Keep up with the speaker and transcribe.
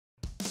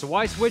So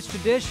why switch to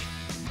Dish?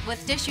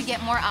 With Dish, you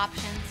get more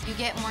options, you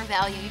get more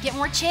value, you get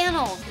more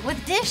channels.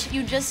 With Dish,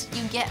 you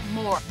get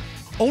more.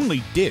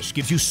 Only Dish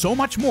gives you so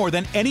much more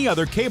than any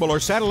other cable or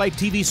satellite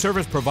TV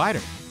service provider.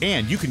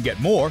 And you can get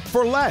more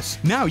for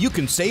less. Now you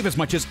can save as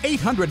much as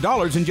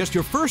 $800 in just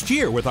your first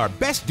year with our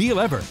best deal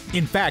ever.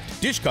 In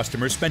fact, Dish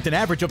customers spent an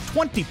average of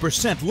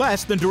 20%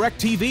 less than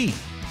DirecTV.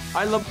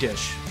 I love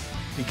Dish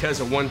because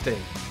of one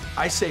thing.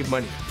 I save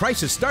money.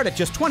 Prices start at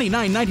just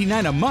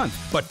 $29.99 a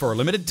month, but for a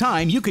limited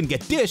time, you can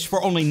get Dish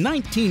for only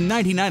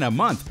 $19.99 a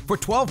month for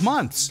 12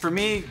 months. For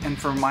me and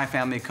for my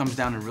family, it comes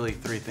down to really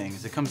three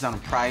things. It comes down to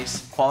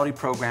price, quality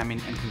programming,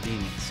 and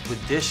convenience.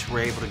 With Dish, we're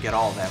able to get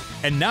all that.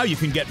 And now you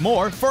can get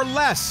more for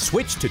less.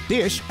 Switch to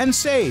Dish and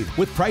save,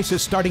 with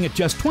prices starting at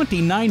just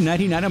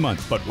 $29.99 a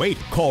month. But wait,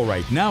 call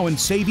right now and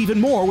save even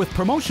more with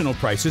promotional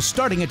prices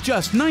starting at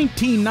just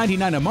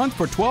 $19.99 a month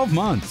for 12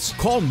 months.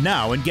 Call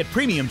now and get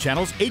premium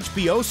channels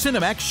HBO,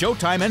 Cinemax,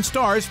 Showtime, and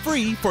Stars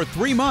free for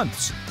 3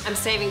 months. I'm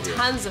saving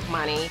tons of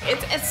money.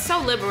 It's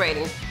so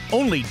liberating.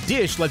 Only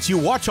Dish lets you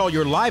watch all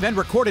your live and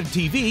recorded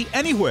TV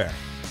anywhere.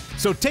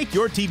 So take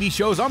your TV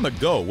shows on the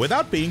go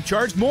without being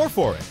charged more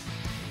for it.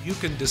 You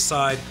can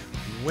decide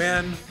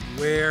when,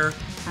 where,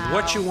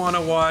 what you want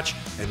to watch,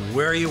 and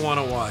where you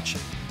want to watch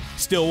it.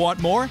 Still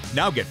want more?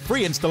 Now get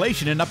free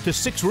installation in up to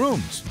 6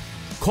 rooms.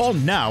 Call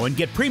now and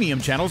get premium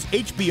channels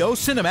HBO,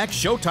 Cinemax,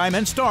 Showtime,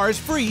 and Stars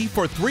free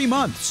for 3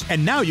 months.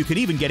 And now you can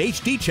even get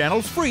HD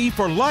channels free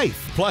for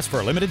life. Plus,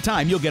 for a limited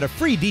time, you'll get a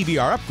free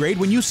DVR upgrade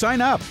when you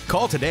sign up.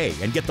 Call today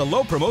and get the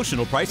low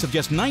promotional price of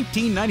just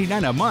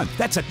 $19.99 a month.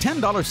 That's a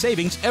 $10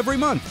 savings every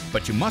month.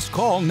 But you must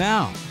call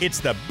now.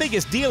 It's the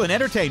biggest deal in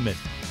entertainment.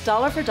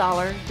 Dollar for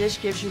dollar,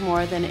 Dish gives you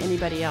more than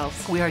anybody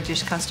else. We are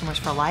Dish customers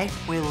for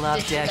life. We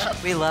love Dish.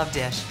 We love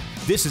Dish.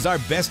 This is our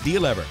best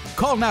deal ever.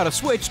 Call now to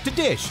switch to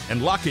Dish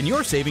and lock in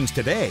your savings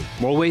today.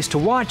 More ways to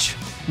watch,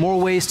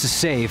 more ways to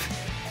save,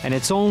 and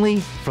it's only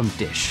from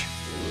Dish.